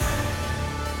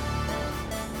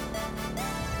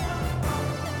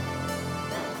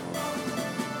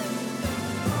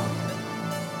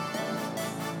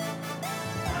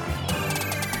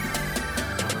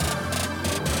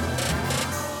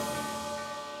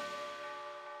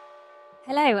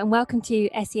Hello and welcome to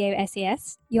SEO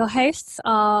SES. Your hosts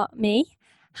are me,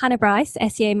 Hannah Bryce,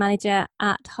 SEO Manager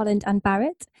at Holland and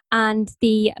Barrett, and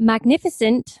the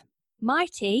magnificent,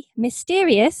 mighty,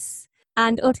 mysterious,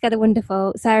 and altogether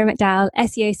wonderful Sarah McDowell,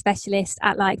 SEO Specialist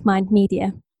at Like Mind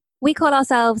Media. We call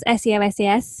ourselves SEO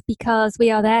SES because we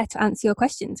are there to answer your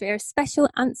questions. We are a special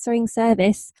answering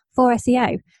service for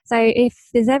SEO. So if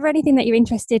there's ever anything that you're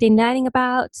interested in learning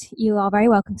about, you are very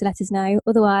welcome to let us know.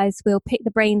 Otherwise, we'll pick the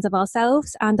brains of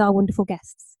ourselves and our wonderful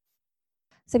guests.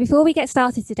 So before we get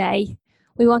started today,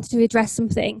 we wanted to address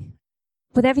something.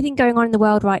 With everything going on in the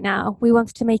world right now, we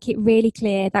wanted to make it really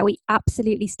clear that we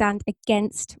absolutely stand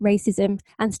against racism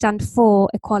and stand for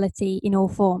equality in all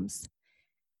forms.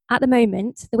 At the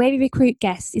moment, the way we recruit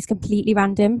guests is completely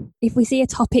random. If we see a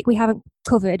topic we haven't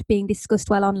covered being discussed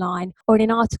well online or in an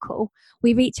article,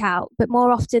 we reach out. But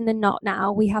more often than not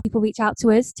now, we have people reach out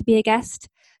to us to be a guest.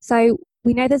 So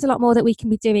we know there's a lot more that we can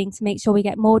be doing to make sure we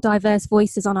get more diverse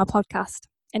voices on our podcast.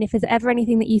 And if there's ever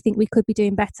anything that you think we could be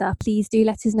doing better, please do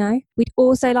let us know. We'd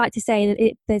also like to say that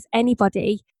if there's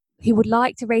anybody who would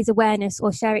like to raise awareness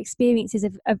or share experiences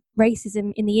of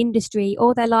racism in the industry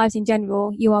or their lives in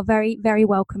general, you are very, very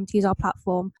welcome to use our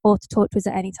platform or to talk to us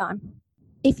at any time.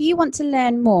 If you want to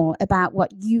learn more about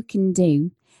what you can do,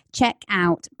 check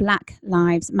out Black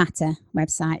Lives Matter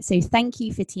website. So thank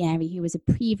you for Thierry, who was a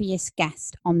previous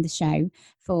guest on the show,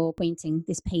 for pointing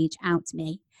this page out to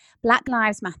me. Black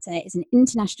Lives Matter is an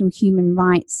international human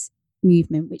rights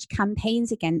movement which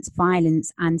campaigns against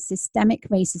violence and systemic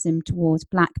racism towards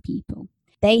Black people.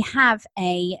 They have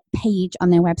a page on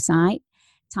their website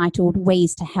titled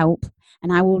Ways to Help,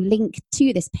 and I will link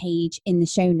to this page in the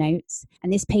show notes.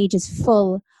 And this page is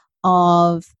full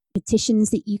of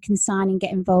petitions that you can sign and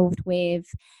get involved with,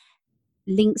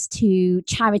 links to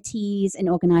charities and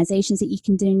organizations that you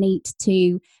can donate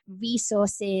to,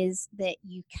 resources that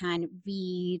you can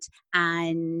read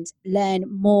and learn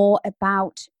more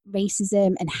about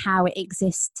racism and how it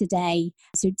exists today.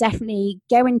 So definitely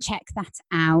go and check that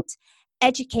out.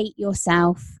 Educate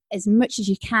yourself as much as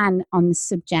you can on the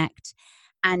subject,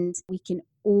 and we can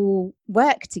all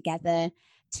work together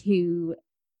to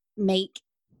make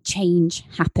change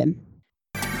happen.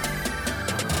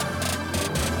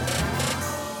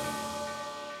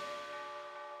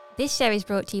 This show is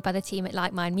brought to you by the team at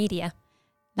Like Mind Media.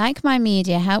 Like Mind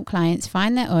Media help clients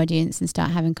find their audience and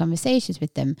start having conversations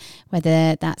with them,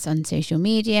 whether that's on social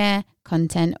media,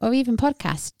 content, or even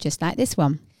podcasts, just like this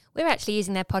one. We're actually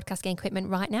using their podcasting equipment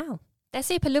right now. They're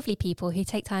super lovely people who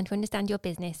take time to understand your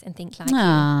business and think like you.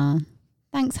 Aw,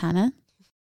 thanks, Hannah.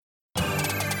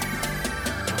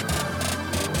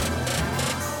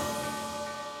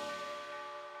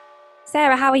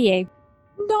 Sarah, how are you?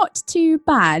 Not too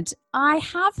bad. I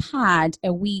have had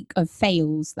a week of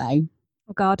fails though.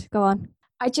 Oh God, go on.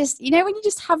 I just, when you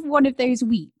just have one of those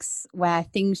weeks where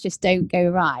things just don't go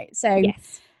right. So,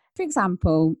 Yes. For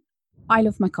example, I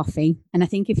love my coffee. And I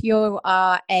think if you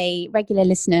are a regular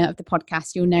listener of the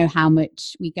podcast, you'll know how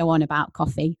much we go on about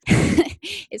coffee.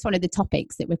 It's one of the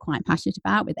topics that we're quite passionate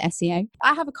about with SEO.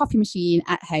 I have a coffee machine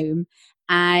at home,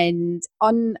 and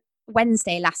on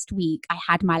Wednesday last week, I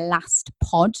had my last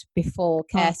pod before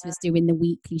Kirst was doing the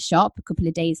weekly shop a couple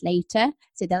of days later.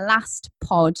 So the last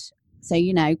pod, so,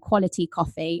 quality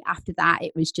coffee. After that,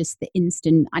 it was just the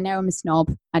instant. I know I'm a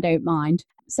snob. I don't mind.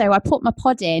 So I put my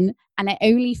pod in, and I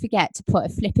only forget to put a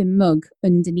flipping mug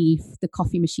underneath the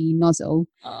coffee machine nozzle.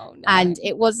 Oh, no. And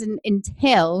it wasn't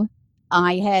until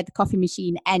I heard the coffee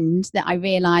machine end that I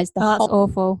realised the whole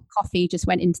awful coffee just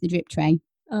went into the drip tray.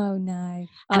 Oh no.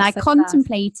 And I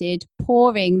contemplated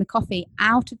pouring the coffee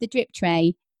out of the drip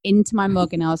tray into my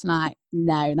mug, and I was like,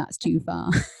 no, that's too far.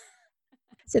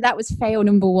 So that was fail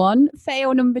number one.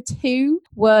 Fail number two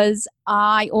was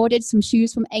I ordered some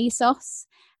shoes from ASOS,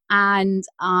 and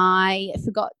I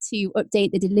forgot to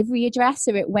update the delivery address,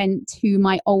 so it went to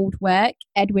my old work,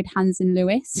 Edward Hansen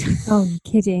Lewis. Oh, you're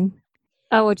kidding.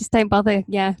 Oh, well, just don't bother.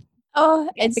 Yeah. Oh,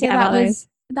 and so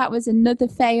that was another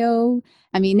fail.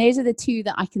 I mean, those are the two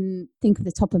that I can think of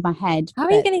the top of my head. How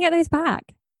are you going to get those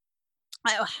back?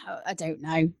 I don't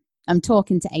know. I'm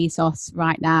talking to ASOS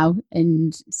right now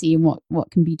and seeing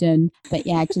what can be done. But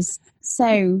yeah, just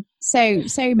so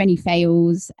many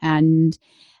fails, and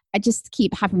I just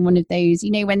keep having one of those.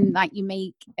 When like you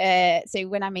make so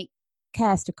when I make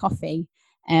Kirst a coffee,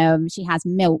 she has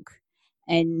milk,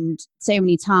 and so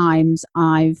many times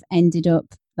I've ended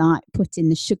up like putting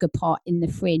the sugar pot in the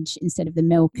fridge instead of the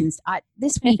milk. And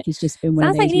this week has just been one of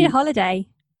those. Sounds like you need a weeks. holiday.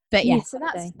 But yeah, so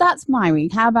that's my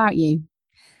week. How about you?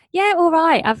 Yeah, all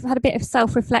right. I've had a bit of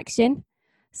self-reflection.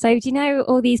 So do you know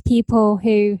all these people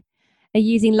who are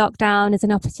using lockdown as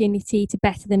an opportunity to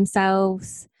better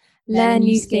themselves, learn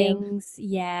new things,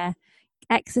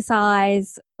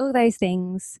 exercise, all those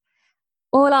things.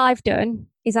 All I've done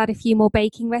is add a few more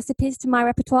baking recipes to my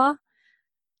repertoire.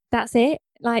 That's it.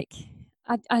 Like,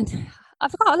 I've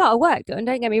got a lot of work done,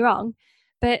 don't get me wrong.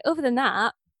 But other than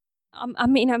that,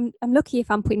 I'm lucky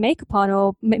if I'm putting makeup on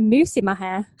or mousse in my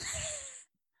hair.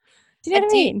 Do you know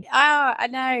what I mean? Oh, I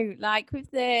know. Like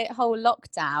with the whole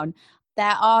lockdown,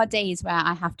 there are days where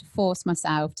I have to force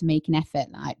myself to make an effort,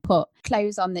 like put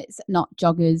clothes on that's not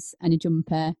joggers and a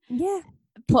jumper. Yeah.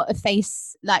 Put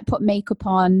makeup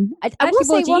on. I will wore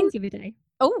say jeans the other day.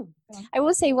 Oh, I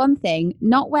will say one thing.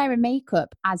 Not wearing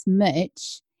makeup as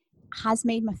much has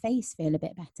made my face feel a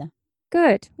bit better.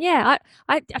 Good. Yeah.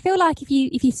 I feel like if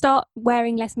you start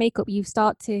wearing less makeup, you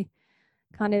start to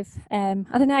kind of I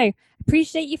don't know,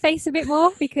 appreciate your face a bit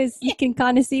more because you can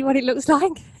kind of see what it looks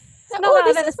like. Not that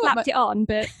I've ever slapped it on,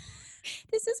 but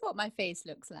this is what my face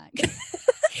looks like.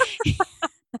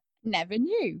 Never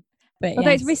knew. But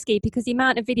although it's risky because the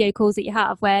amount of video calls that you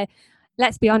have where,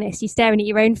 let's be honest, you're staring at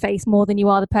your own face more than you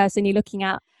are the person you're looking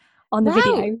at on the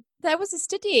video. There was a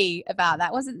study about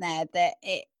that, wasn't there? That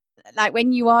it, like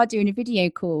when you are doing a video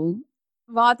call,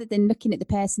 rather than looking at the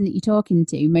person that you're talking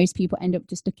to, most people end up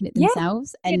just looking at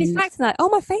themselves. And distracting that. Oh,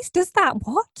 my face does that.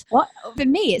 What? For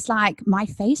me, it's like my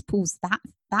face pulls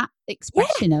that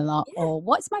expression a lot. Yeah. Or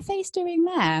what's my face doing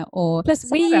there? Or plus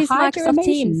we use Microsoft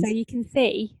Teams, so you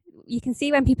can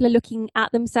see when people are looking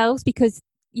at themselves because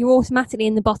you're automatically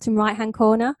in the bottom right hand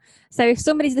corner. So if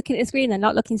somebody's looking at the screen, they're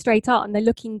not looking straight on, they're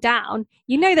looking down,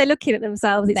 they're looking at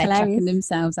themselves. It's hilarious. Checking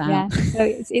themselves out. Yeah.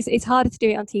 So it's harder to do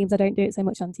it on Teams. I don't do it so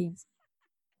much on Teams.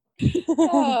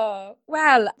 Oh,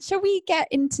 well, shall we get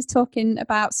into talking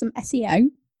about some SEO?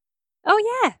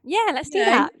 Oh yeah, let's do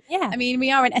that. Yeah, I mean,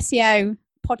 we are an SEO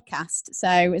podcast, so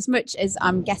as much as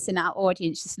I'm guessing our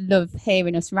audience just love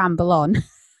hearing us ramble on.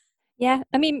 Yeah,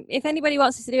 I mean, if anybody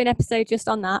wants us to do an episode just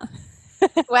on that,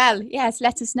 well, yes,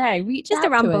 let us know. Just a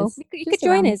ramble. You could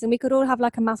join us and we could all have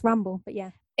like a mass ramble. But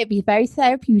yeah, it'd be very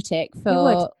therapeutic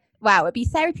it'd be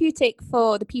therapeutic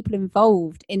for the people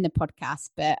involved in the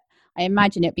podcast, but I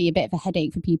imagine it'd be a bit of a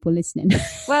headache for people listening.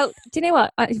 Well, do you know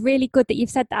what? It's really good that you've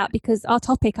said that because our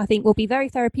topic, I think, will be very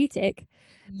therapeutic,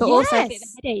 but also a bit of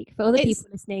a headache for other people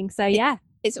listening. So yeah,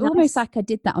 it's almost like I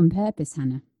did that on purpose,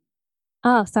 Hannah.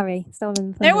 Oh, sorry,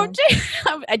 stolen. No,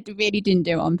 I really didn't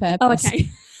do it on purpose. Oh, okay.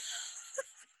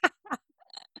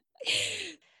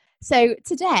 So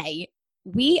today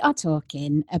we are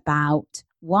talking about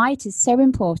why it is so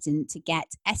important to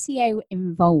get SEO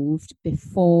involved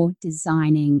before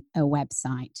designing a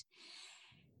website.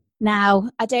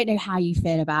 Now, I don't know how you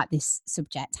feel about this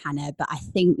subject, Hannah, but I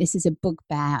think this is a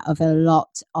bugbear of a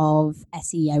lot of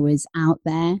SEOers out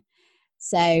there.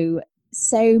 So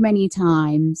many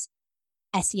times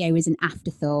SEO is an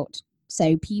afterthought.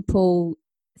 So people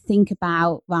think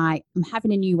about, right, I'm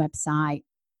having a new website,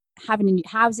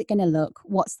 how's it going to look?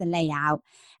 What's the layout?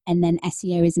 And then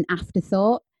SEO is an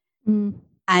afterthought.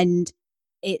 And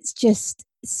it's just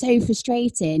so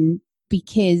frustrating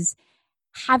because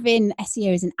having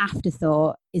SEO as an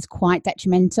afterthought is quite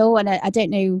detrimental. And I don't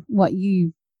know what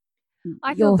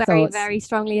I feel very, very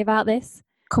strongly about this.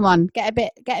 Come on, get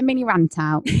a mini rant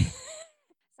out.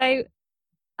 So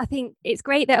I think it's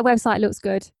great that a website looks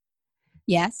good.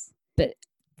 Yes. But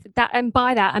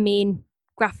by that, I mean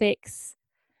graphics,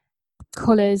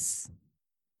 colours,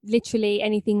 literally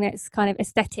anything that's kind of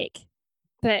aesthetic.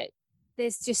 But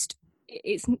there's just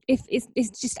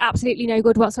it's just absolutely no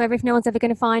good whatsoever if no one's ever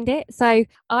going to find it. So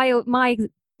my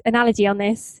analogy on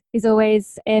this is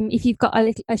always if you've got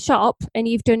a shop and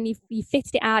you've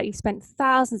fitted it out, you've spent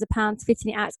thousands of pounds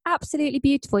fitting it out, it's absolutely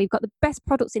beautiful, you've got the best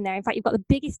products in there, in fact you've got the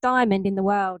biggest diamond in the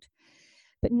world,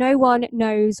 but no one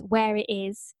knows where it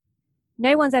is,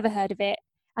 no one's ever heard of it,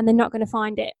 and they're not going to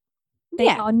find it. They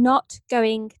are not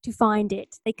going to find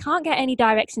it. They can't get any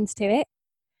directions to it.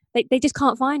 They just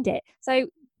can't find it. So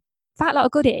fat lot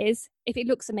of good it is if it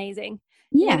looks amazing.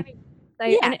 Yeah. You know what I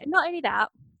mean? So, and not only that,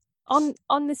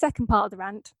 on the second part of the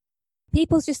rant,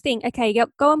 people just think, okay,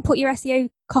 go and put your SEO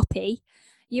copy,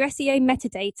 your SEO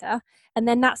metadata, and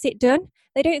then that's it done.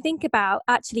 They don't think about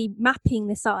actually mapping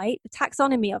the site, the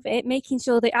taxonomy of it, making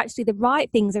sure that actually the right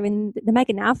things are in the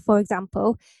mega nav, for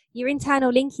example. Your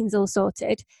internal linking's all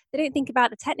sorted. They don't think about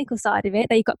the technical side of it,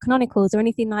 that you've got canonicals or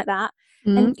anything like that.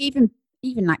 And even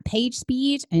like page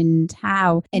speed and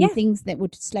things that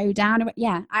would slow down.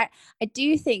 Yeah, I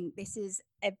do think this is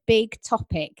a big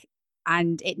topic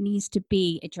and it needs to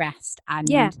be addressed.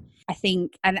 And I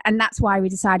think, and that's why we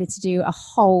decided to do a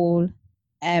whole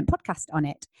podcast on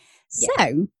it.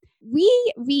 So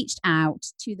we reached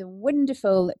out to the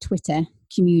wonderful Twitter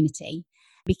community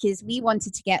because we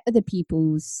wanted to get other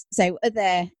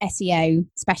SEO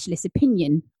specialists'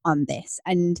 opinion on this.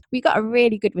 And we got a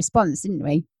really good response, didn't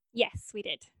we? Yes, we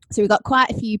did. So we got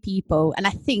quite a few people. And I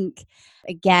think,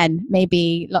 again,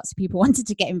 maybe lots of people wanted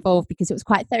to get involved because it was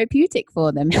quite therapeutic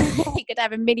for them. You could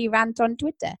have a mini rant on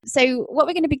Twitter. So what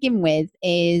we're going to begin with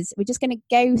is we're just going to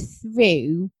go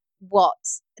through what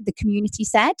the community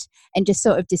said and just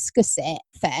sort of discuss it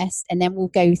first. And then we'll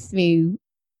go through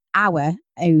our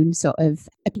own sort of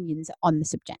opinions on the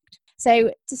subject.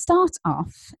 So to start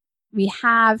off, we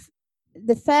have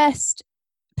the first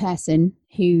person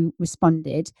who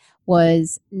responded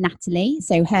was Natalie.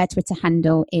 So her Twitter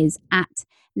handle is at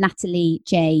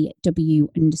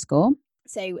NatalieJW_.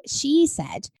 So she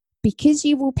said, because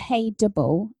you will pay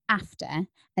double after,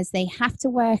 as they have to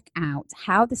work out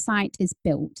how the site is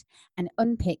built and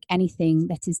unpick anything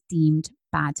that is deemed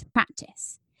bad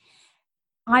practice.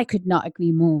 I could not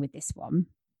agree more with this one.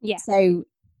 Yeah. So,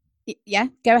 yeah,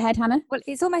 go ahead, Hannah. Well,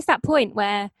 it's almost that point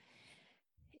where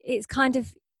it's kind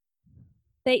of,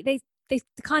 they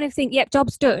kind of think, yep,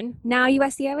 job's done. Now you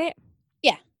SEO it.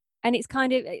 Yeah. And it's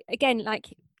kind of, again,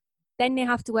 like, then they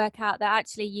have to work out that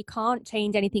actually you can't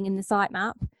change anything in the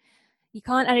sitemap. You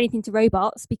can't add anything to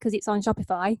robots because it's on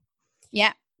Shopify.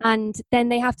 Yeah. And then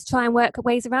they have to try and work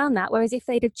ways around that. Whereas if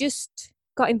they'd have just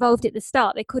got involved at the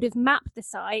start, they could have mapped the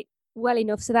site well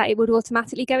enough so that it would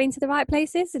automatically go into the right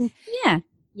places. And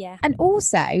yeah. And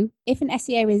also, if an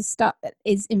SEO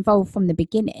is involved from the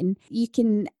beginning, you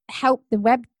can help the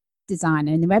web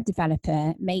designer and the web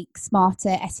developer make smarter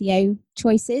SEO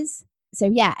choices. So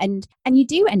yeah, and you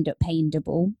do end up paying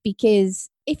double because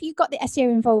if you've got the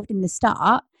SEO involved in the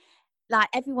start, like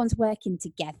everyone's working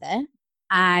together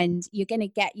and you're going to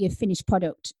get your finished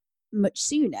product much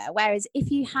sooner. Whereas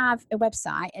if you have a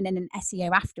website and then an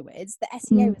SEO afterwards, the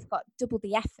SEO has got double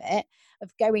the effort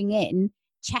of going in,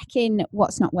 checking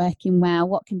what's not working well,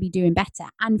 what can be doing better,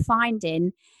 and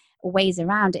finding ways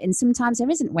around it. And sometimes there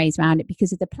isn't ways around it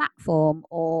because of the platform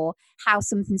or how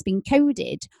something's been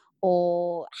coded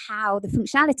or how the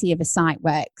functionality of a site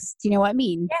works. Do you know what I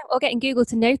mean? Yeah, or getting Google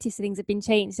to notice things have been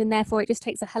changed, and therefore it just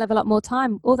takes a hell of a lot more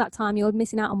time. All that time you're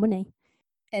missing out on money.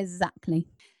 Exactly.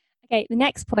 Okay, the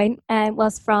next point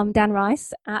was from Dan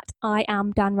Rice at I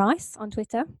am Dan Rice on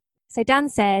Twitter. So Dan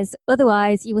says,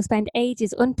 otherwise you will spend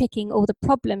ages unpicking all the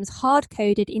problems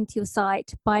hard-coded into your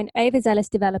site by an overzealous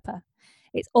developer.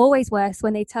 It's always worse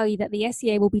when they tell you that the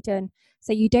SEO will be done,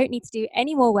 so you don't need to do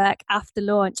any more work after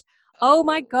launch. Oh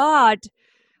my God.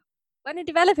 When a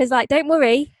developer's like, don't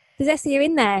worry, there's SEO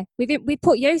in there. We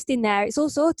put Yoast in there. It's all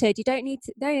sorted. You don't need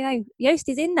to, no, Yoast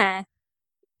is in there.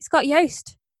 It's got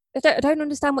Yoast. I don't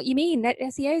understand what you mean.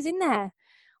 SEO's in there.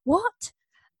 What?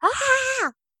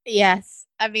 Ah! Yes.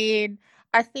 I mean,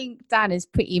 I think Dan has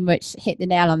pretty much hit the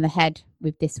nail on the head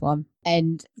with this one.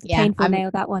 And it's a painful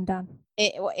nail, that one, Dan.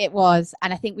 It was.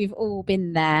 And I think we've all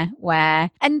been there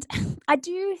and I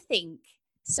do think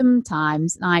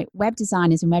sometimes like web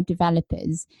designers and web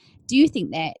developers do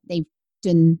think that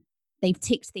they've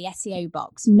ticked the SEO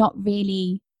box, not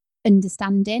really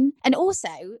understanding. And also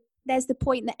there's the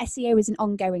point that SEO is an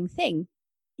ongoing thing.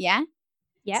 Yeah.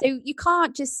 Yeah. So you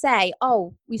can't just say,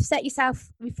 oh, we've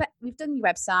done your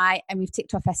website and we've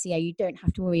ticked off SEO. You don't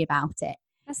have to worry about it.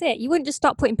 That's it. You wouldn't just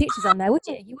stop putting pictures on there, would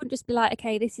you? You wouldn't just be like,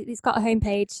 okay, it's got a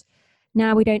homepage.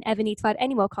 Now we don't ever need to add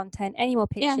any more content, any more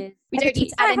pictures. Yeah. We don't need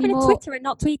to add any more. Twitter and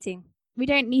not tweeting. We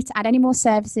don't need to add any more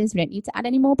services. We don't need to add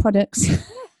any more products. Yeah,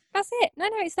 that's it. No,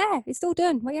 it's there. It's all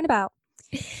done. What are you on about?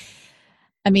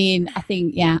 I mean, I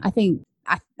think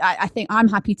I'm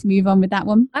happy to move on with that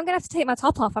one. I'm going to have to take my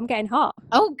top off. I'm getting hot.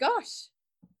 Oh, gosh.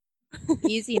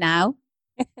 Easy now.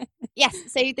 Yes.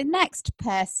 So the next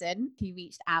person who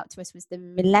reached out to us was the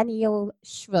Millennial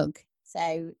Shrug.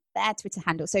 So their Twitter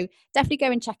handle. So definitely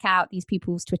go and check out these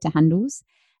people's Twitter handles.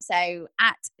 So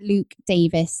at Luke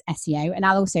Davis SEO, and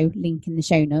I'll also link in the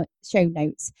show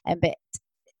notes. But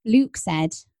Luke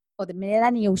said, or the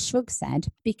Millennial Shrug said,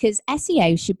 because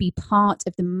SEO should be part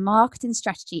of the marketing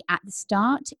strategy at the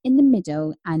start, in the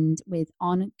middle, and with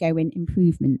ongoing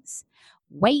improvements.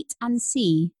 Wait and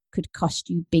see could cost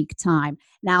you big time.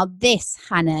 Now this,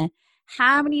 Hannah,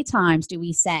 how many times do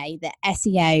we say that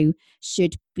SEO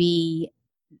should be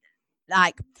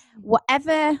like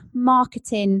whatever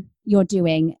marketing you're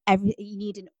doing, you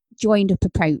need a joined up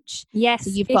approach. Yes.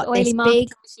 So you've got this big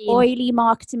oily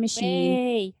marketing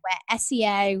machine where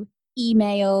SEO,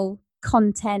 email,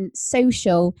 content,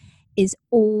 social is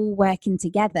all working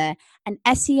together, and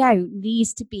SEO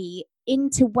needs to be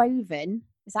interwoven.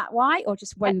 Is that right? Or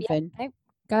just woven? Yeah.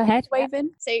 Go ahead.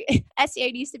 Woven. So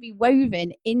SEO needs to be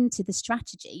woven into the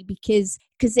strategy because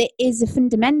it is a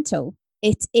fundamental.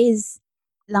 It is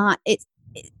like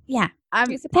yeah. It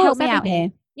Help supports me out everything.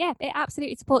 here. Yeah, it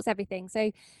absolutely supports everything.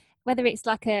 So whether it's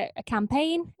like a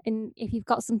campaign, and if you've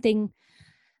got something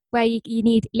where you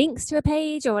need links to a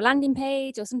page or a landing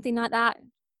page or something like that,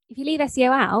 if you leave SEO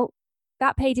out,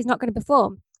 that page is not going to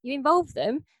perform. You involve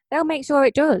them, they'll make sure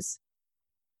it does.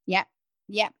 Yep.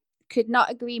 Could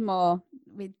not agree more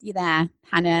with you there,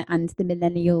 Hannah, and the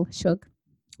millennial shrug.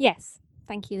 Yes,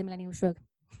 thank you, the millennial shrug.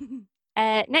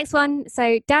 Next one,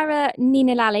 so Dara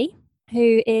Ninalali,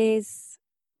 who is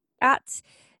at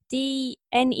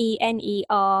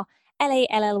DNENERLALLY.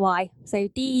 So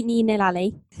D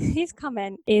Ninalali. His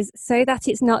comment is, so that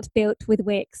it's not built with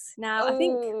Wix. Now, I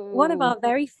think one of our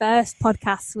very first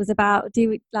podcasts was about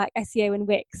like SEO and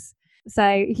Wix. So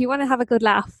if you want to have a good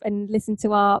laugh and listen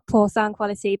to our poor sound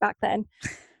quality back then,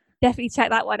 definitely check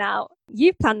that one out.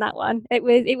 You planned that one. It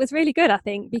was really good, I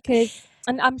think, because,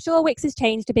 and I'm sure Wix has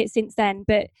changed a bit since then,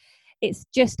 but it's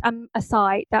just a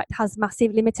site that has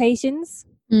massive limitations.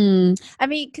 I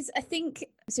mean, because I think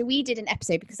so. We did an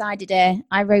episode because I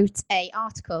wrote a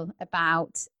article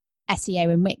about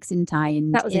SEO and Wix, didn't I?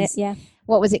 And that was it. Yeah.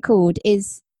 What was it called?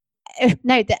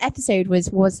 No, the episode was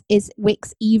is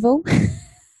Wix evil?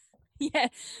 Yeah.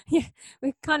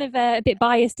 We're kind of a bit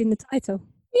biased in the title.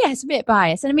 Yeah, it's a bit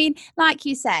biased. And I mean, like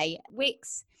you say,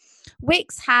 Wix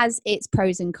has its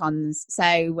pros and cons.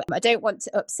 So I don't want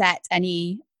to upset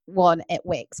anyone at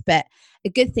Wix, but a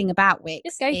good thing about Wix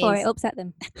just go for it, upset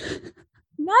them.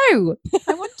 No,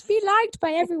 I want to be liked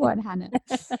by everyone, Hannah.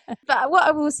 But what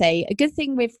I will say, a good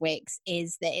thing with Wix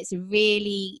is that it's a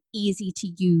really easy to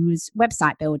use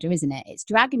website builder, isn't it? It's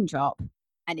drag and drop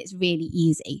and it's really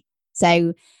easy.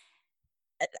 So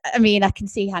I mean, I can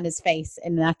see Hannah's face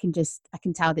and I can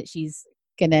tell that she's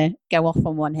gonna go off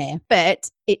on one here,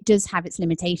 but it does have its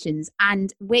limitations,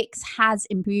 and Wix has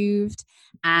improved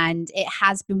and it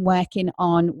has been working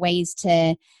on ways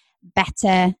to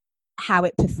better how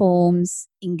it performs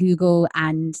in Google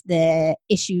and the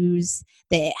issues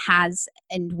that it has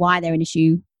and why they're an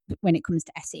issue when it comes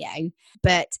to SEO.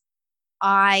 But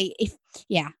I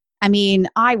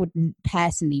wouldn't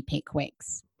personally pick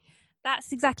Wix.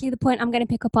 That's exactly the point I'm going to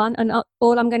pick up on. And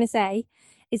all I'm going to say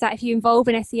is that if you involve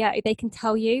an SEO, they can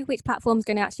tell you which platform's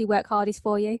going to actually work hardest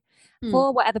for you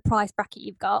for whatever price bracket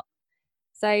you've got.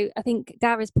 So I think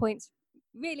Dara's point's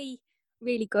really,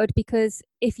 really good, because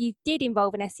if you did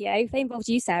involve an SEO, if they involved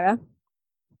you, Sarah,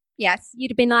 yes,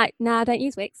 you'd have been like, nah, don't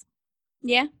use Wix.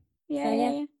 Yeah.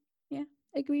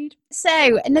 Agreed.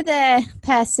 So another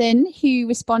person who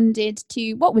responded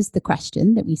to, what was the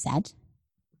question that we said?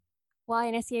 Why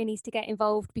an SEO needs to get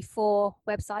involved before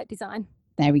website design.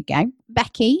 There we go.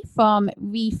 Becky from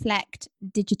Reflect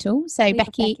Digital. So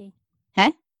Becky.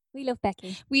 Huh? We love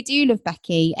Becky. We do love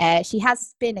Becky. She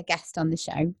has been a guest on the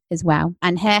show as well.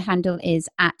 And her handle is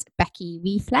at Becky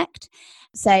Reflect.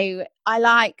 So I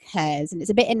like hers, and it's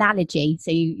a bit analogy. So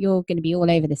you're going to be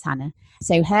all over this, Hannah.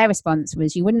 So her response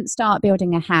was, you wouldn't start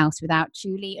building a house without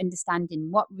truly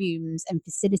understanding what rooms and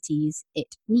facilities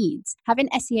it needs. Having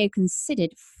SEO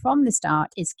considered from the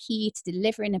start is key to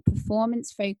delivering a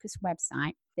performance-focused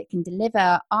website that can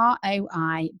deliver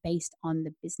ROI based on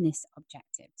the business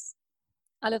objectives.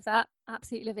 I love that.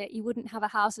 Absolutely love it. You wouldn't have a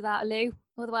house without a loo.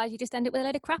 Otherwise, you just end up with a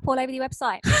load of crap all over your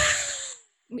website,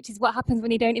 which is what happens when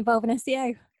you don't involve an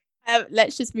SEO.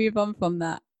 Let's just move on from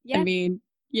that. Yeah. I mean,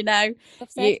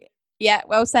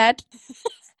 well said.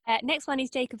 Next one is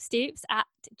Jacob Stoops at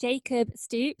Jacob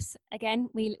Stoops. Again,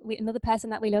 we another person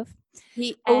that we love.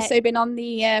 He also been on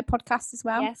the podcast as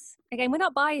well. Yes. Again, we're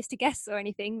not biased to guests or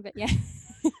anything, but yeah.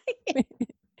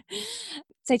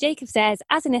 So Jacob says,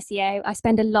 as an SEO, I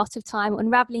spend a lot of time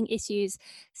unraveling issues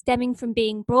stemming from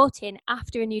being brought in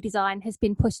after a new design has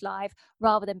been pushed live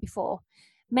rather than before.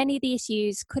 Many of the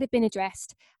issues could have been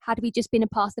addressed had we just been a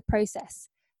part of the process.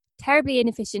 Terribly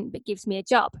inefficient, but gives me a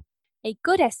job. A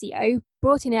good SEO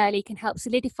brought in early can help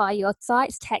solidify your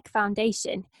site's tech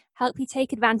foundation, help you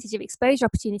take advantage of exposure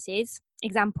opportunities,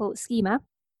 example, schema,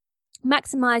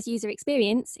 maximize user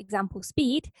experience, example,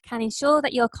 speed, can ensure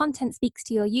that your content speaks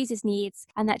to your users' needs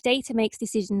and that data makes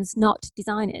decisions, not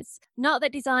designers. Not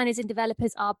that designers and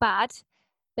developers are bad,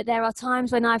 but there are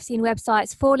times when I've seen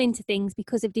websites fall into things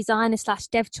because of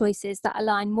designer/dev choices that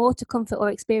align more to comfort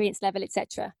or experience level,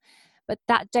 etc., but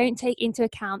that don't take into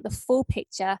account the full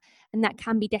picture, and that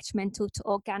can be detrimental to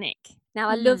organic. Now,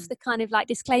 I love the kind of like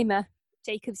disclaimer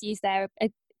Jacob's used there,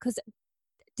 because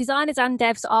designers and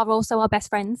devs are also our best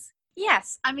friends.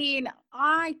 Yes, I mean,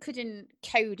 I couldn't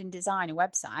code and design a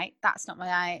website. That's not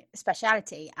my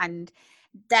speciality. And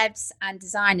devs and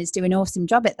designers do an awesome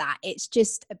job at that. It's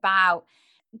just about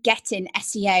getting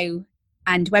SEO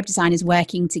and web designers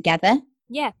working together.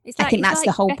 Yeah, I think that's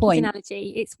the whole Becky's point.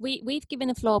 analogy. It's we've given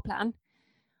a floor plan,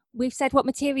 we've said what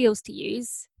materials to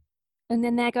use, and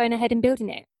then they're going ahead and building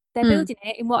it. They're building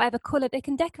it in whatever colour. They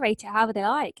can decorate it however they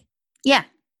like. Yeah.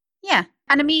 Yeah.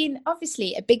 And I mean,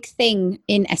 obviously, a big thing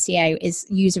in SEO is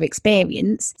user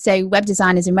experience. So web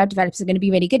designers and web developers are going to be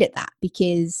really good at that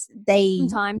because they...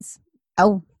 Sometimes. Oh,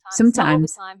 Not all the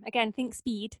sometimes. time. Again, think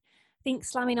speed. Think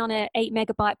slamming on a 8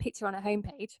 megabyte picture on a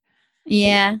homepage.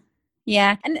 Yeah.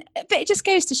 Yeah. But it just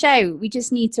goes to show we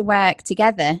just need to work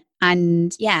together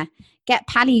and, get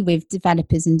pally with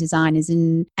developers and designers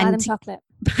and Buy them chocolate.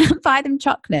 buy them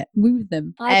chocolate, move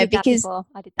them. I did that before.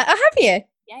 I did that. Oh, have you?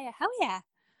 Yeah, hell yeah.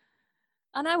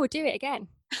 And I would do it again.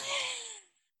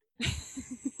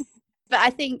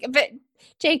 But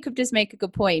Jacob does make a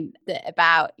good point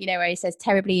about, where he says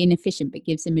terribly inefficient, but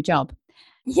gives him a job.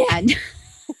 Yeah.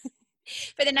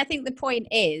 But then I think the point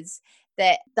is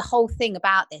that the whole thing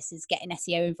about this is getting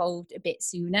SEO involved a bit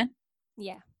sooner.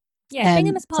 Yeah. Yeah, bring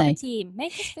them as part of the team.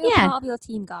 Make us feel part of your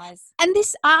team, guys. And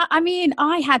this,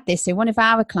 I had this. So one of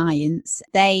our clients,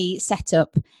 they set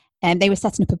up, they were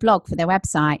setting up a blog for their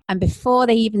website. And before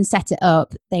they even set it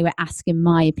up, they were asking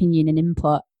my opinion and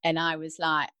input. And I was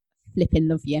like, flipping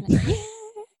love you. I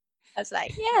was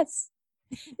like, yes,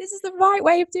 this is the right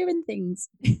way of doing things.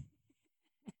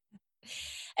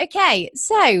 Okay,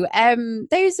 so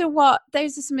those are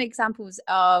some examples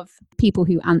of people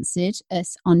who answered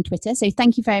us on Twitter. So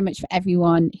thank you very much for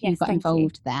everyone who got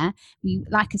involved there. We,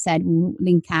 like I said, we'll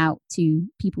link out to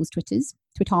people's Twitters.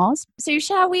 So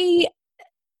shall we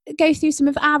go through some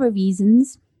of our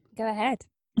reasons? Go ahead.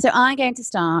 So I'm going to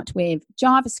start with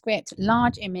JavaScript,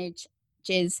 large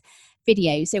images,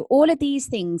 video. So all of these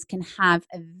things can have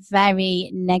a very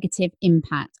negative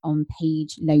impact on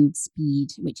page load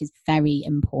speed, which is very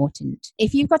important.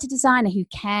 If you've got a designer who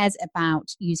cares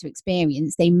about user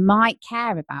experience, they might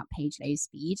care about page load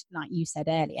speed, like you said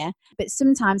earlier, but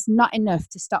sometimes not enough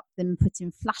to stop them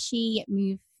putting flashy,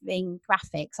 moving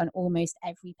graphics on almost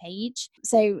every page.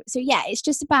 So yeah, it's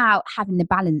just about having the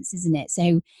balance, isn't it?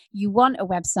 So you want a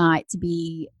website to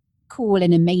be cool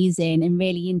and amazing and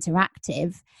really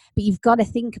interactive, but you've got to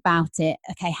think about it.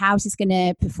 Okay, how's this going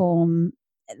to perform?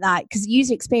 Like, because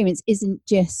user experience isn't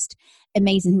just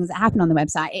amazing things that happen on the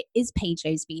website, it is page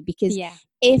load speed, because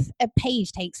if a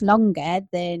page takes longer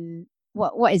than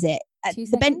what is it, I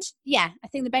think the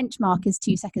benchmark is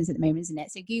 2 seconds at the moment, isn't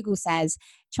it? So Google says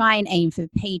try and aim for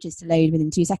pages to load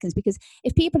within 2 seconds, because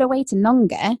if people are waiting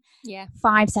longer,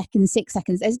 5 seconds, 6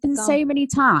 seconds, there's been so many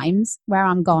times where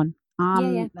I'm gone.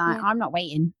 I'm not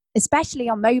waiting, especially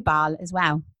on mobile as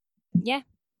well. Yeah.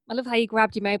 I love how you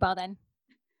grabbed your mobile then.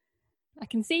 I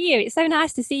can see you. It's so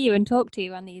nice to see you and talk to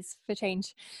you on these for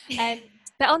change.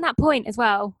 But on that point as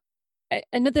well,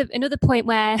 another point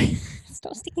where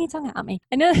stop sticking your tongue out at me.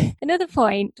 Another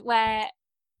point where,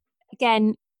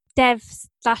 again,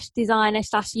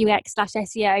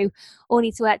 dev/designer/UX/SEO all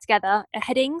need to work together are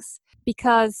headings,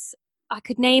 because I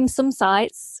could name some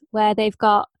sites where they've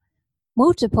got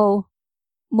multiple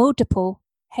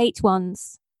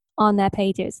H1s on their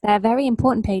pages. They're very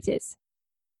important pages,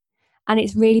 and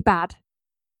it's really bad.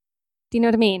 Do you know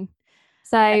what I mean?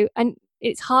 So, and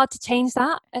it's hard to change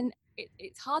that, and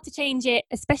it's hard to change it,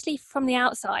 especially from the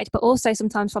outside, but also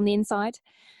sometimes from the inside.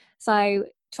 So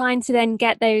trying to then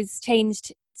get those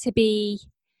changed to be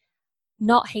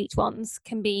not H1s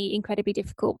can be incredibly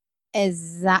difficult.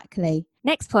 Exactly.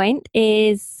 Next point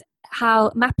is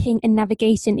how mapping and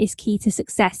navigation is key to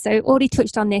success. So already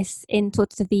touched on this in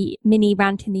sort of the mini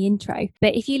rant in the intro,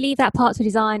 but if you leave that part to a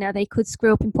designer, they could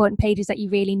screw up important pages that you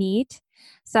really need.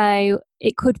 So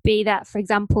it could be that, for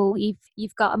example,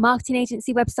 you've got a marketing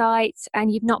agency website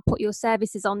and you've not put your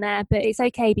services on there, but it's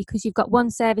okay because you've got one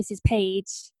services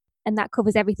page and that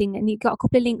covers everything, and you've got a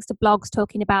couple of links to blogs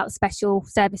talking about special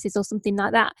services or something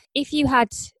like that. If you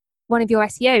had one of your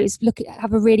SEOs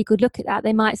have a really good look at that,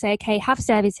 they might say, okay, have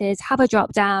services, have a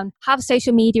drop down, have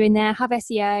social media in there, have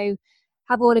SEO,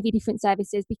 have all of your different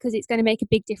services, because it's going to make a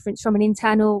big difference from an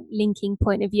internal linking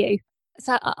point of view.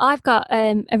 So I've got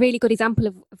a really good example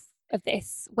of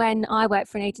this when I worked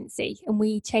for an agency and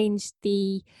we changed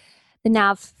the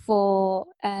nav for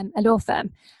a law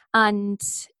firm, and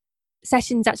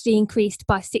sessions actually increased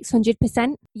by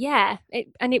 600%. Yeah, the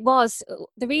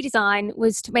redesign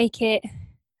was to make it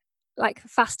like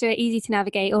faster, easy to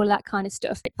navigate, all that kind of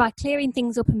stuff. By clearing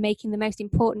things up and making the most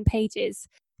important pages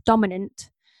dominant,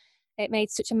 it made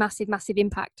such a massive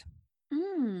impact.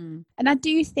 And I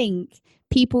do think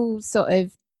people sort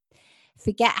of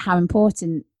forget how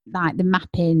important like the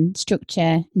mapping,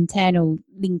 structure, internal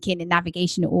linking and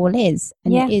navigation all is.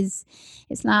 And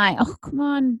it's like, oh, come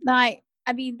on. Like,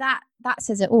 I mean, that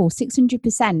says it all.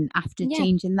 600% after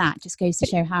changing that just goes to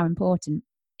show how important.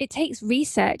 It takes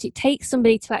research. It takes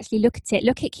somebody to actually look at it,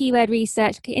 look at keyword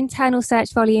research, look at internal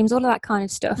search volumes, all of that kind of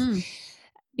stuff.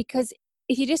 Because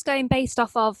if you're just going based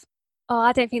off of, oh,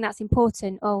 I don't think that's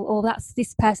important, or that's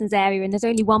this person's area and there's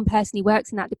only one person who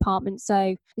works in that department,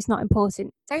 so it's not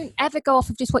important. Don't ever go off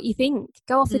of just what you think.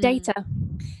 Go off the data.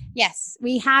 Yes,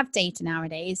 we have data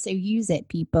nowadays, so use it,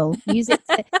 people. Use it.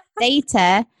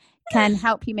 Data can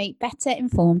help you make better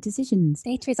informed decisions.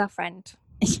 Data is our friend.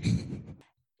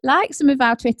 Like some of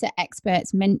our Twitter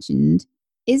experts mentioned,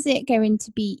 is it going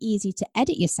to be easy to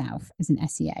edit yourself as an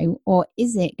SEO, or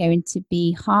is it going to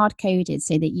be hard coded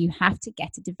so that you have to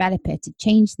get a developer to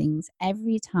change things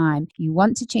every time you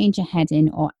want to change a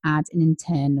heading or add an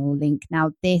internal link?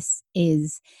 Now, this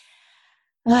is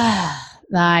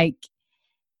like,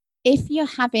 if you're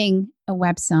having a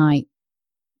website,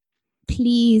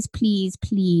 please, please,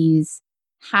 please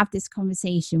have this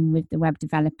conversation with the web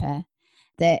developer,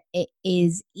 that it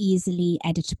is easily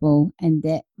editable, and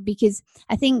that, because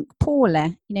I think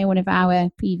Paula, one of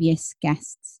our previous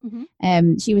guests,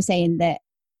 she was saying that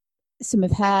some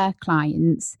of her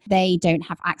clients, they don't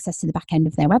have access to the back end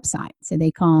of their website, so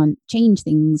they can't change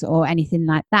things or anything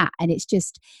like that. And it's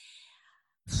just,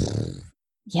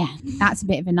 that's a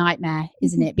bit of a nightmare,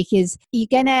 isn't it? Because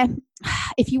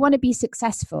if you want to be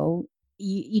successful,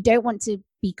 you don't want to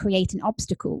be creating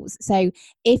obstacles. So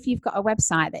if you've got a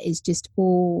website that is just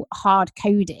all hard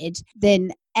coded,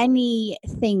 then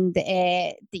anything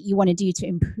that you want to do to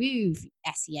improve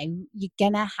SEO, you're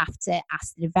gonna have to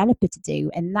ask the developer to do,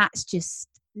 and that's just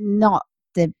not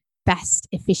the best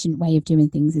efficient way of doing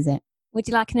things, is it? Would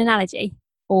you like an analogy?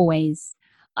 Always.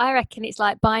 I reckon it's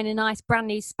like buying a nice brand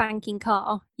new spanking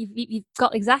car. You've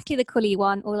got exactly the colour you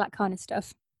want, all that kind of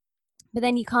stuff. But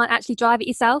then you can't actually drive it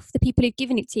yourself. The people who've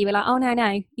given it to you are like, oh,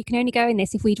 no, you can only go in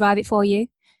this if we drive it for you. You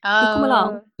come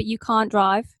along, but you can't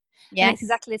drive. Yeah, and it's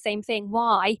exactly the same thing.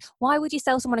 Why would you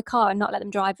sell someone a car and not let them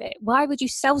drive it? Why would you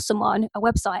sell someone a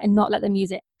website and not let them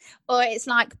use it? Or it's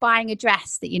like buying a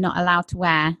dress that you're not allowed to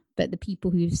wear, but the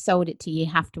people who've sold it to you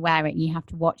have to wear it, and you have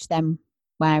to watch them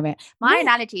wear it. My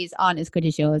analogies aren't as good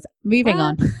as yours. Moving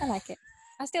on. I like it.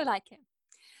 I still like it.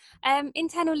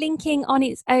 Internal linking on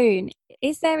its own,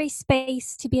 is there a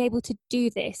space to be able to do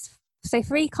this? So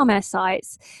for e-commerce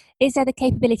sites, is there the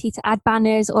capability to add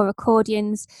banners or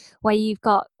accordions where you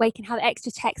can have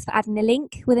extra text for adding a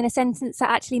link within a sentence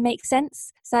that actually makes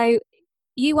sense? So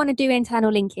you want to do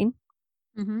internal linking.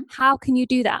 How can you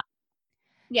do that?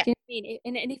 Yeah. Do you know what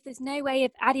I mean? And if there's no way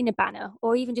of adding a banner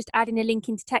or even just adding a link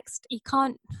into text, you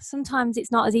can't. Sometimes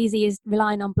it's not as easy as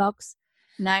relying on blogs.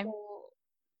 No.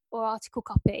 Or article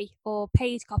copy or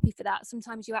page copy for that.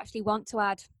 Sometimes you actually want to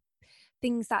add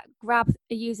things that grab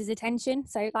a user's attention.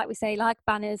 So like we say, like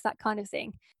banners, that kind of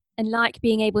thing. And like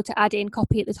being able to add in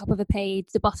copy at the top of a page,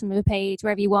 the bottom of a page,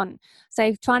 wherever you want.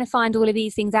 So trying to find all of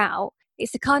these things out,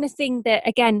 it's the kind of thing that,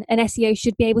 again, an SEO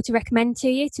should be able to recommend to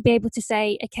you, to be able to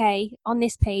say, okay, on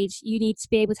this page, you need to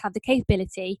be able to have the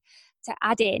capability to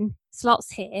add in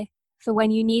slots here for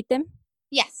when you need them.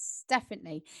 Yes,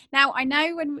 definitely. Now, I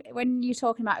know when you're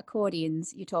talking about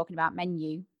accordions, you're talking about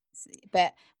menu,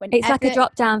 but it's like a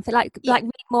drop down for like read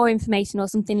more information or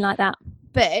something like that.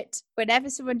 But whenever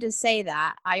someone does say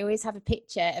that, I always have a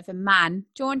picture of a man,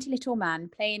 jaunty little man,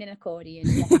 playing an accordion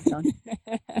with a hat on.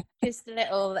 Just a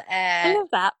little I love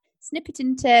that. Snippet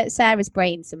into Sarah's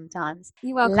brain sometimes.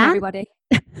 You're welcome, everybody.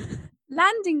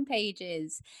 Landing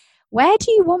pages. Where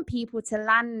do you want people to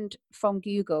land from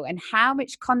Google, and how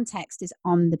much context is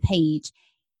on the page?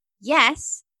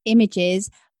 Yes, images,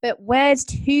 but words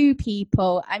to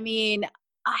people. I mean,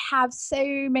 I have so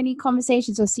many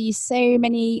conversations or see so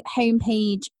many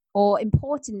homepage or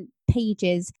important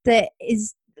pages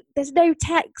there's no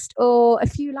text or a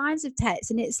few lines of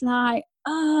text, and it's like,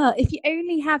 if you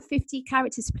only have 50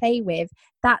 characters to play with,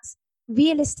 that's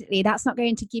realistically, that's not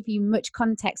going to give you much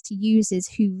context to users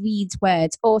who reads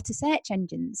words or to search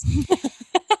engines.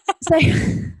 So,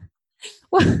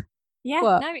 what?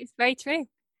 No, it's very true.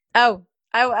 Oh,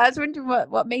 I was wondering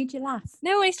what made you laugh.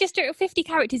 No, it's just 50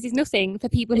 characters is nothing for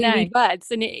people who read words,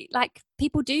 and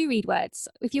people do read words.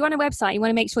 If you're on a website, you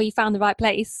want to make sure you found the right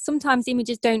place. Sometimes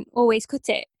images don't always cut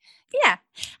it. Yeah,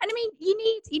 and I mean,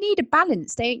 you need a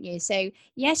balance, don't you? So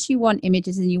yes, you want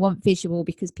images and you want visual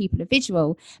because people are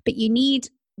visual, but you need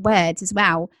words as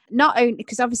well. Not only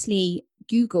because obviously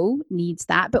Google needs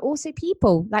that, but also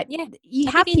people. Like, you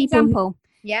have people. Example.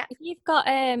 Yeah, if you've got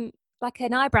like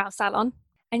an eyebrow salon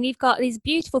and you've got these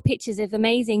beautiful pictures of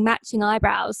amazing matching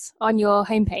eyebrows on your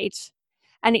homepage,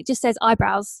 and it just says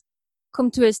eyebrows, come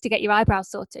to us to get your eyebrows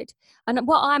sorted. And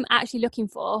what I'm actually looking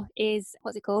for is,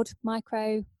 what's it called?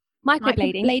 Microblading.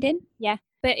 Microblading? Yeah.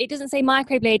 But it doesn't say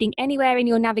microblading anywhere in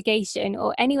your navigation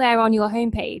or anywhere on your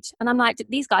homepage. And I'm like,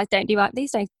 these guys don't do it.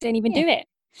 These don't even do it.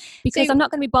 Because I'm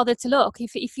not going to be bothered to look.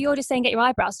 If you're just saying get your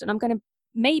eyebrows done, I'm going to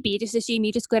maybe just assume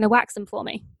you're just going to wax them for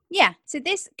me. Yeah. So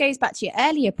this goes back to your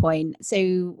earlier point.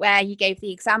 So where you gave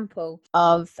the example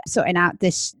of sorting out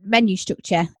this menu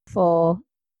structure for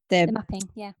the mapping.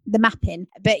 Yeah. The mapping.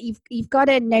 But you've got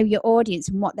to know your audience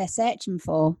and what they're searching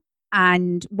for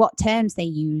and what terms they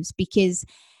use. Because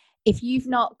if you've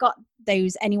not got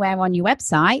those anywhere on your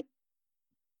website,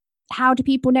 how do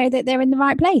people know that they're in the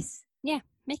right place? Yeah.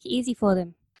 Make it easy for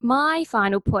them. My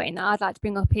final point that I'd like to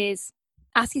bring up is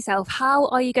ask yourself, how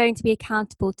are you going to be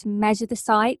accountable to measure the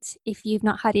site if you've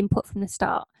not had input from the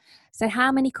start? So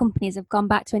how many companies have gone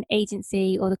back to an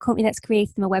agency or the company that's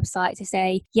created them a website to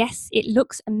say, yes, it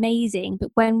looks amazing,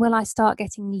 but when will I start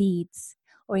getting leads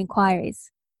or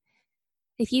inquiries?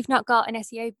 If you've not got an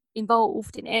SEO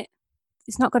involved in it,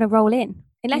 it's not going to roll in.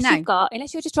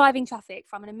 Unless you're just driving traffic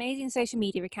from an amazing social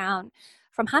media account,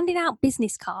 from handing out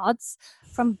business cards,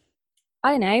 from,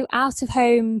 I don't know, out of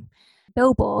home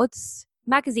billboards,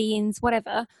 magazines,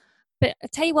 whatever. But I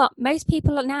tell you what, most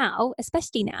people now,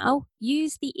 especially now,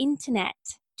 use the internet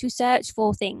to search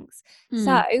for things.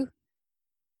 So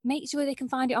make sure they can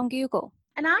find it on Google.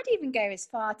 And I'd even go as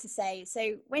far to say,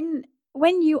 so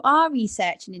when you are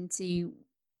researching into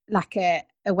like a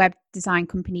web design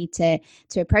company to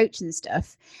approach and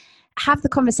stuff, have the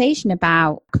conversation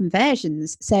about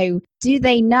conversions. So do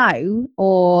they know,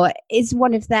 or is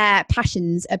one of their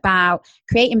passions about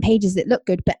creating pages that look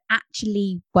good but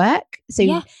actually work?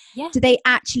 So do they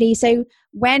actually, so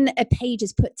when a page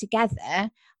is put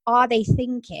together, are they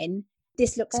thinking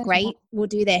this looks great, we'll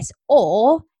do this?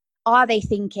 Or are they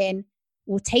thinking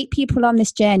we'll take people on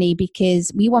this journey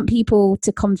because we want people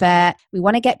to convert, we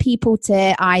want to get people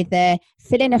to either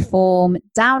fill in a form,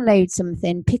 download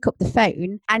something, pick up the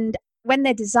phone? And when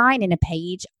they're designing a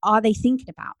page, are they thinking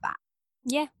about that?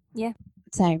 Yeah.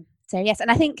 So yes, and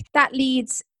I think that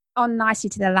leads on nicely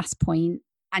to the last point,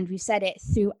 and we've said it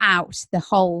throughout the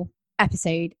whole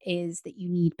episode, is that you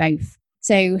need both.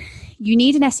 So you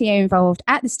need an SEO involved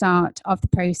at the start of the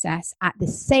process at the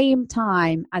same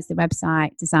time as the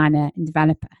website designer and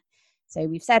developer. So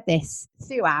we've said this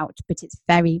throughout, but it's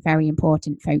very, very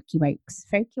important, folky wokes.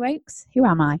 Folky wokes? Who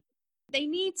am I? They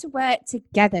need to work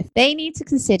together. They need to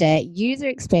consider user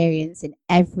experience in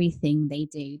everything they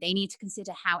do. They need to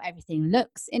consider how everything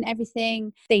looks in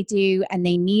everything they do. And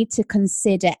they need to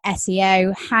consider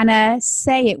SEO. Hannah,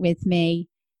 say it with me.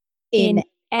 In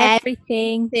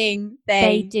everything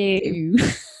they do.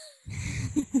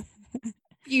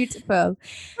 Beautiful.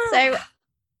 So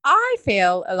I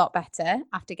feel a lot better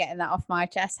after getting that off my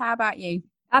chest. How about you?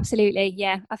 Absolutely,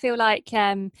 yeah. I feel like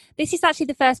this is actually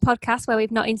the first podcast where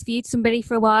we've not interviewed somebody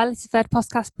for a while. It's the first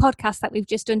podcast that we've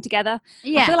just done together.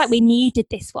 Yes. I feel like we needed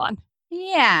this one.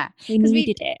 Yeah, we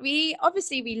needed it. We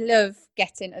love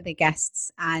getting other guests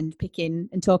and picking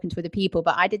and talking to other people.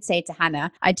 But I did say to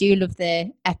Hannah, I do love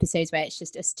the episodes where it's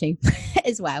just us two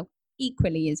as well,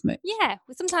 equally as much. Yeah,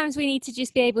 well, sometimes we need to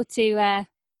just be able to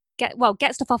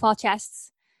get stuff off our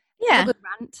chests. Yeah, have a good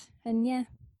rant, and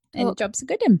and the job's a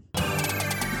good one.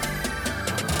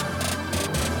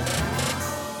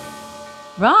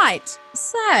 Right,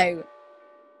 so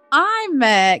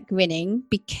I'm grinning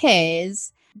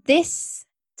because this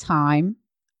time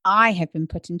I have been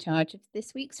put in charge of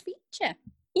this week's feature.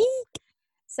 Eek.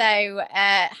 So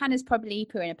Hannah's probably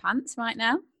pooing her pants right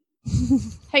now.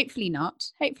 Hopefully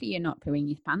not. Hopefully you're not pooing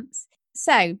your pants.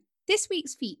 So this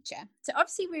week's feature. So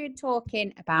obviously we were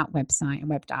talking about website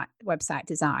and website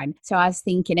design. So I was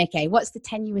thinking, okay, what's the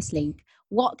tenuous link?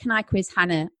 What can I quiz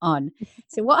Hannah on?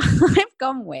 So what I've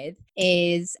gone with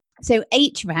is, so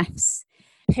Ahrefs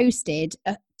posted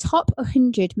a top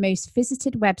 100 most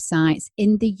visited websites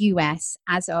in the US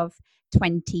as of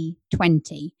 2020.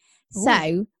 Ooh.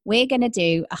 So we're going to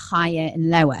do a higher and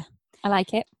lower. I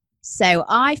like it. So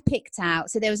I've picked out,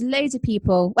 so there was loads of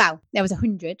people, well, there was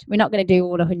 100. We're not going to do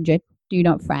all 100. Do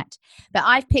not fret. But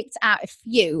I've picked out a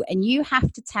few, and you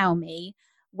have to tell me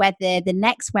whether the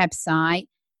next website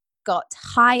got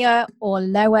higher or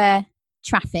lower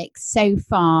traffic so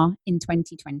far in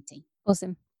 2020.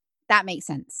 Awesome. That makes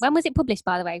sense. When was it published,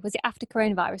 by the way? Was it after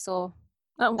coronavirus or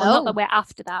not that we're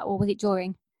after that, or was it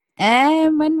during?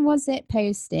 When was it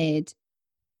posted?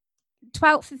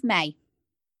 12th of May.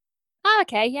 Oh,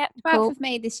 okay, yeah. 12th of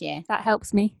May this year. That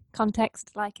helps me.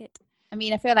 Context, like it. I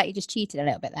mean, I feel like you just cheated a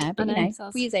little bit there, but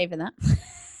breeze over that.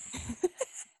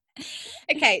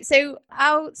 Okay, so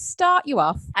I'll start you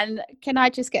off, and can I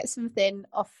just get something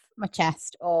off my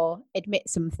chest or admit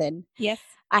something? Yes.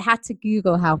 I had to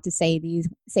Google how to say these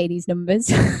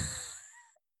numbers.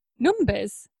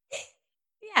 Numbers?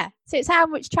 Yeah. So it's how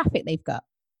much traffic they've got.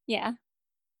 Yeah.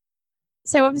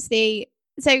 So obviously,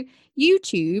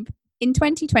 YouTube in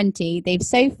 2020, they've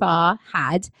so far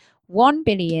had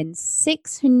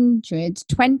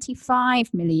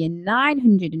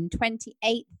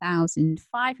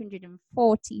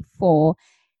 1,625,928,544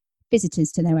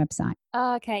 visitors to their website.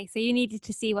 Okay, so you needed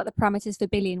to see what the parameters for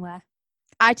billion were.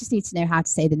 I just need to know how to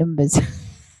say the numbers.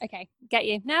 Okay, get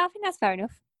you. No, I think that's fair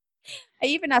enough. I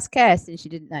even asked Kirsten, she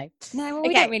didn't know. No, well,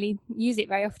 we don't really use it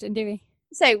very often, do we?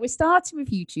 So we're starting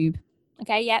with YouTube.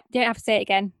 Okay, yeah, don't have to say it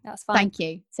again. That's fine. Thank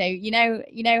you. So you know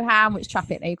how much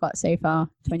traffic they've got so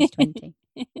far, 2020.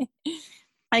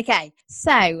 Okay,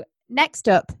 so next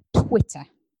up, Twitter.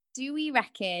 Do we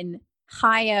reckon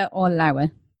higher or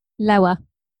lower? Lower.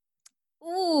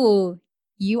 Ooh,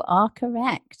 you are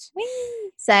correct.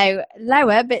 Whee! So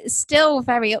lower, but still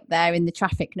very up there in the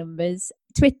traffic numbers.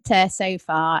 Twitter so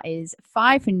far is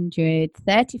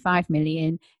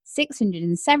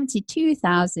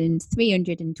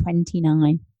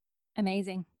 535,672,329.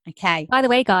 Amazing. Okay. By the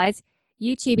way, guys,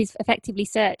 YouTube is effectively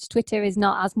search. Twitter is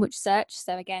not as much search.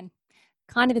 So again,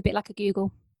 kind of a bit like a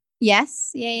Google. Yes.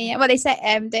 Yeah. Well, they say,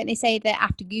 don't they say that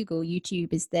after Google,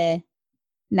 YouTube is the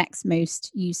next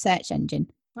most used search engine?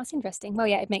 That's interesting. Well,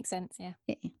 yeah, it makes sense. Yeah.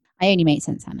 I only make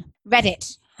sense, Hannah.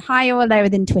 Reddit, higher or lower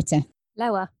than Twitter?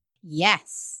 Lower.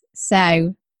 Yes.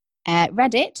 So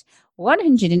Reddit,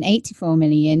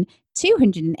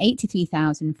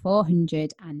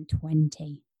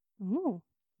 184,283,420. Ooh.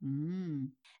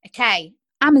 Okay.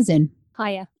 Amazon.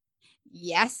 Higher.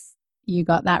 Yes, you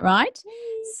got that right.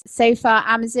 So far,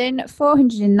 Amazon,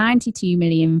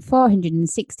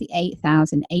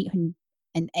 492,468,801.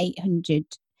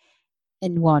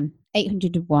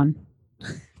 801.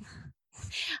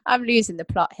 I'm losing the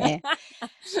plot here.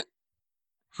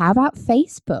 How about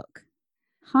Facebook?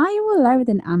 Higher or lower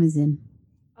than Amazon?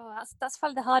 Oh, that's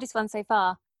probably the hardest one so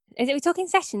far. We're talking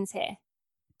sessions here?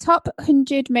 Top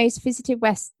 100 most visited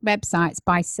websites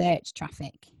by search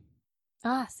traffic.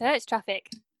 Search traffic.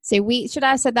 So should I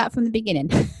have said that from the beginning?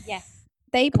 Yeah.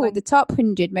 They pulled the top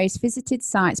 100 most visited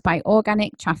sites by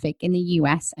organic traffic in the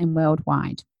US and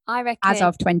worldwide. I reckon. As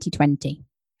of 2020.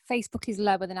 Facebook is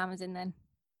lower than Amazon then.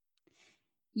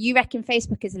 You reckon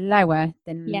Facebook is lower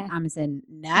than Amazon?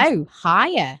 No,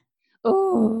 higher.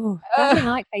 Oh, I don't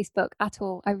like Facebook at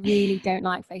all. I really don't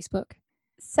like Facebook.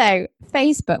 So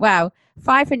Facebook,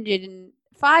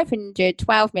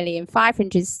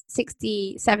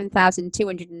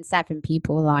 512,567,207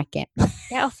 people like it.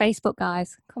 Get off Facebook,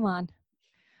 guys. Come on.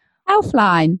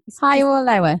 Healthline, higher or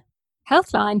lower?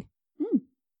 Healthline?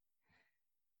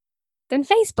 Than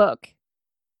Facebook?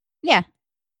 Yeah.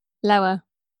 Lower.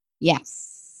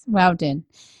 Yes. Well done.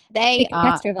 They are a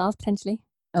competitor of ours, potentially.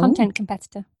 Content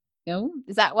competitor. Oh,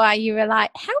 is that why you were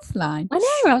like, Healthline? I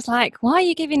know. I was like, why are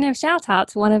you giving a shout out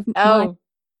to one of my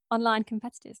online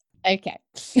competitors? Okay.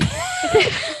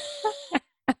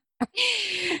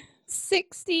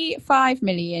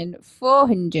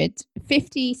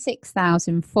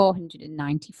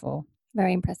 65,456,494.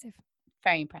 Very impressive.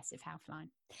 Very impressive, Healthline.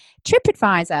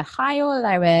 TripAdvisor, higher or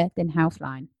lower than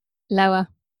Healthline? Lower.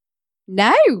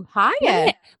 No,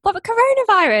 higher. What, but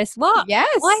coronavirus? What?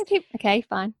 Yes. Why are people... Okay,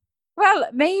 fine. Well,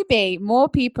 maybe more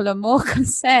people are more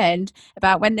concerned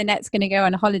about when the net's going to go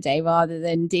on holiday rather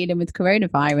than dealing with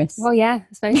coronavirus. Well, yeah,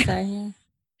 I suppose so, yeah.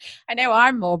 I know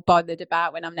I'm more bothered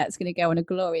about when I'm next going to go on a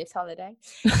glorious holiday.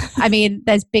 I mean,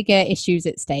 there's bigger issues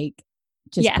at stake.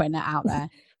 Just putting that out there.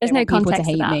 There's no context to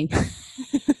hate me.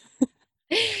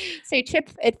 So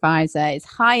TripAdvisor is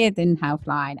higher than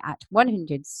Healthline at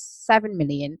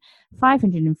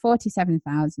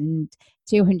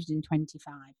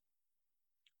 107,547,225.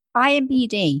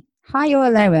 IMBD, higher or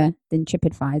lower than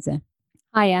TripAdvisor?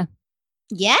 Higher.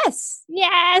 Yes.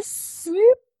 Yes.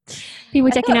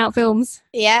 People checking out films.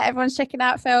 Yeah, everyone's checking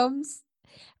out films.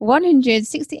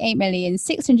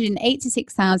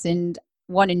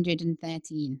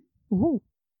 168,686,113. Ooh.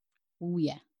 Oh,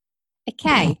 yeah.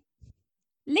 Okay.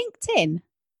 LinkedIn.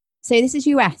 So this is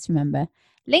US, remember?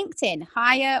 LinkedIn,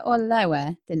 higher or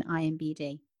lower than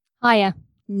IMBD? Higher.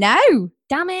 No.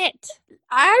 Damn it.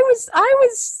 I was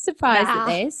surprised at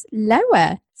this.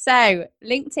 Lower. So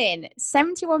LinkedIn,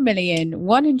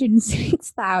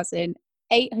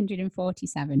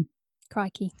 71,106,847.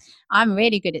 Crikey. I'm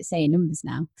really good at saying numbers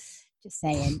now. Just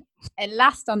saying. And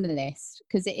last on the list,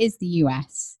 because it is the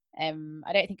US, I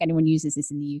don't think anyone uses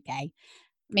this in the UK.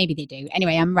 Maybe they do.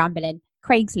 Anyway, I'm rambling.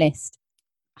 Craigslist,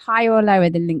 higher or lower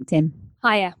than LinkedIn?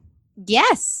 Higher.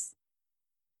 Yes.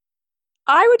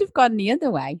 I would have gone the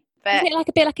other way. But Isn't it like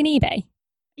a bit like an eBay?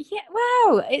 yeah,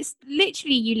 well, it's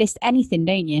literally you list anything,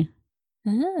 don't you?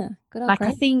 Good old Like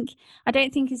Craig. I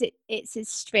don't think it's as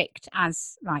strict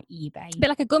as like eBay. A bit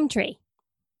like a gum tree.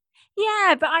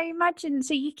 Yeah, but I imagine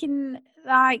so you can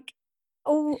like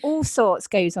all sorts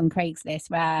goes on Craigslist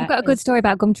where I've got a good story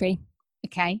about Gumtree.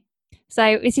 Okay.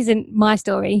 So this isn't my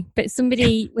story, but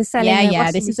somebody was selling a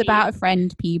washing this is machine. about a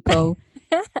friend, people.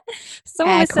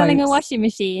 Someone was selling a quotes. washing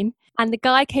machine, and the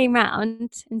guy came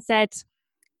round and said,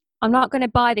 I'm not going to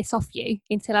buy this off you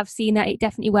until I've seen that it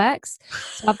definitely works.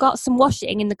 So I've got some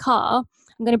washing in the car.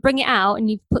 I'm going to bring it out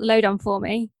and you put the load on for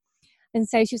me. And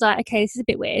so she was like, okay, this is a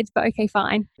bit weird, but okay,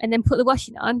 fine. And then put the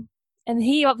washing on. And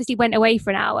he obviously went away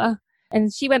for an hour.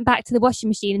 And she went back to the washing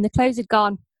machine and the clothes had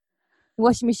gone. The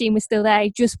washing machine was still there.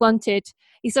 He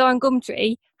saw on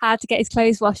Gumtree how to get his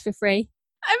clothes washed for free.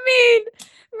 I mean,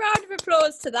 round of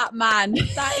applause to that man.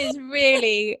 That is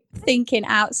really thinking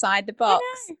outside the box.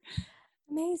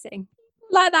 Amazing.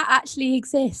 Like that actually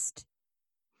exists.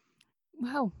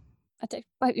 Wow.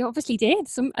 You obviously did.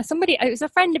 Somebody, it was a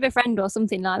friend of a friend or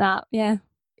something like that. Yeah.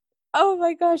 Oh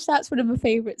my gosh, that's one of my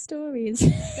favourite stories.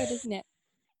 Good, isn't it?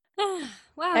 Wow.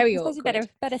 Very I suppose you awkward.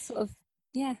 better sort of,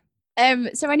 yeah.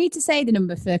 So I need to say the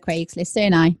number for Craigslist,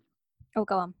 don't I? Oh,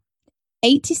 go on.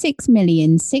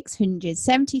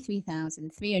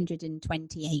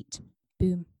 86,673,328.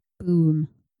 Boom. Boom.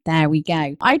 There we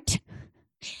go.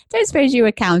 Don't suppose you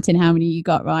were counting how many you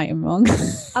got right and wrong.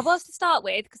 I was to start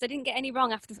with because I didn't get any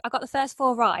wrong after I got the first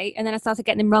 4 right, and then I started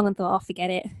getting them wrong and thought, oh,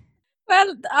 forget it.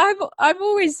 Well, I'm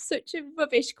always such a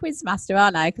rubbish quiz master,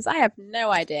 aren't I? Because I have no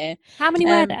idea. How many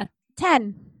were there?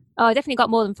 10. Oh, I definitely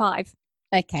got more than 5.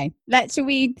 Okay. Shall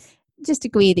we just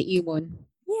agree that you won?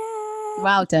 Yeah.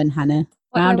 Well done, Hannah.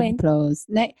 Round of applause.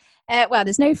 No, well,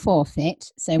 there's no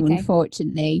forfeit, so okay.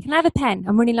 Unfortunately. Can I have a pen?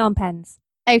 I'm running low on pens.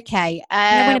 Okay.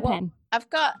 Can I win a pen? I've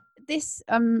got this.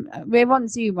 We're on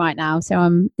Zoom right now,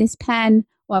 so this pen.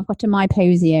 Well, I've got a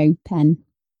MyPosio pen.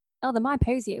 Oh, the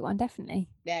MyPosio one, definitely.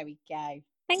 There we go.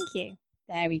 Thank you.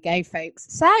 There we go, folks.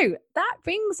 So that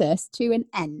brings us to an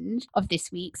end of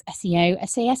this week's SEO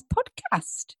SAS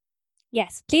podcast.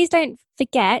 Yes, please don't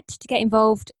forget to get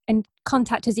involved and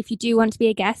contact us if you do want to be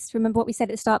a guest. Remember what we said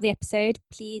at the start of the episode.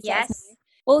 Please let us know.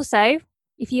 Also,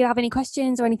 if you have any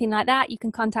questions or anything like that, you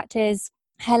can contact us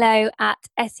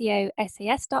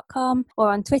hello@seosas.com or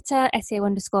on Twitter,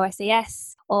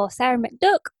 SEO_SAS, or Sarah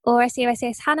McDuck or SEO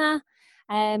SAS Hannah.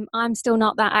 I'm still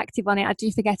not that active on it. I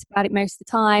do forget about it most of the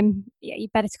time. Yeah, you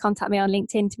better to contact me on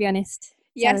LinkedIn, to be honest.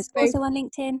 Yes, also on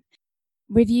LinkedIn.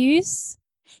 Reviews.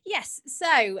 Yes.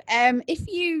 So if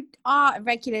you are a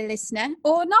regular listener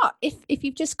or not, if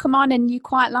you've just come on and you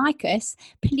quite like us,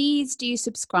 please do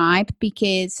subscribe,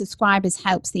 because subscribers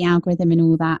helps the algorithm and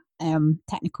all that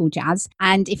technical jazz.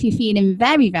 And if you're feeling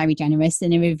very, very generous,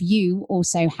 then a review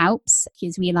also helps,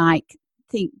 because we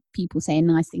think people saying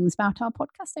nice things about our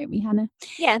podcast, don't we, Hannah?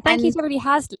 Yeah, thank you to everybody who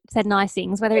has said nice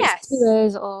things, whether it's to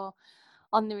us or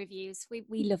on the reviews. We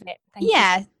love it. Thank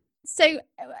you. So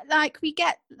we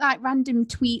get random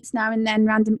tweets now and then,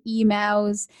 random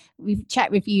emails, we've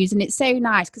chat reviews, and it's so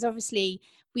nice because obviously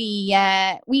we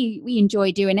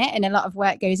enjoy doing it, and a lot of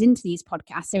work goes into these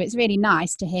podcasts, so it's really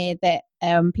nice to hear that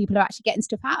people are actually getting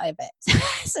stuff out of it.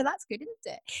 So that's good, isn't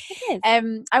it? It is.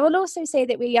 I will also say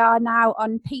that we are now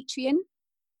on Patreon.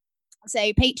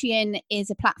 So Patreon is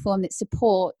a platform that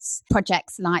supports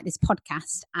projects like this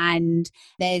podcast, and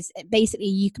there's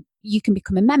basically you can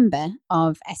become a member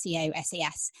of SEO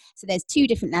SAS. So there's 2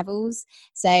 different levels.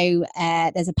 So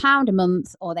there's £1 a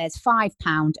month or there's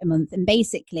 £5 a month, and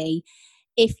basically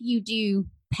if you do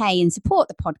pay and support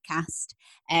the podcast,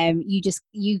 you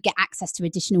get access to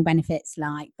additional benefits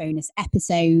like bonus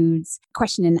episodes,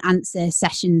 question and answer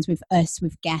sessions with us,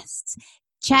 with guests.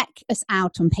 Check us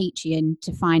out on Patreon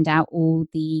to find out all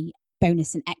the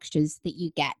bonus and extras that you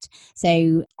get.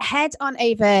 So head on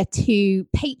over to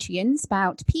Patreon,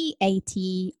 spelled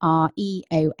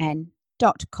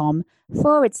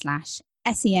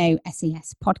patreon.com/SEO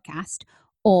SAS podcast,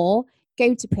 or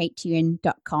go to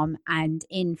patreon.com and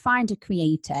in Find a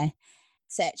Creator,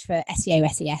 search for SEO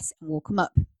SAS and we'll come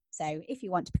up. So if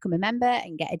you want to become a member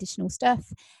and get additional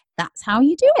stuff, that's how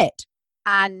you do it.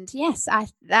 And yes,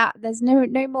 there's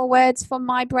no more words from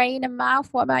my brain and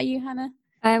mouth. What about you, Hannah?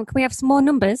 Can we have some more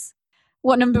numbers?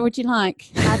 What number would you like?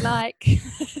 I'd like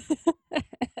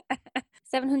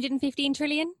 715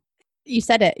 trillion. You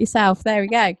said it yourself. There we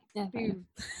go. Yeah,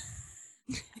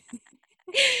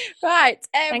 right.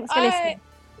 Thanks for listening.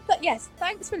 But yes,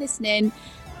 thanks for listening.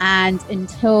 And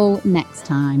until next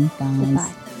time,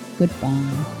 guys,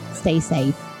 goodbye. Stay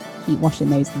safe. Keep washing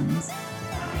those hands.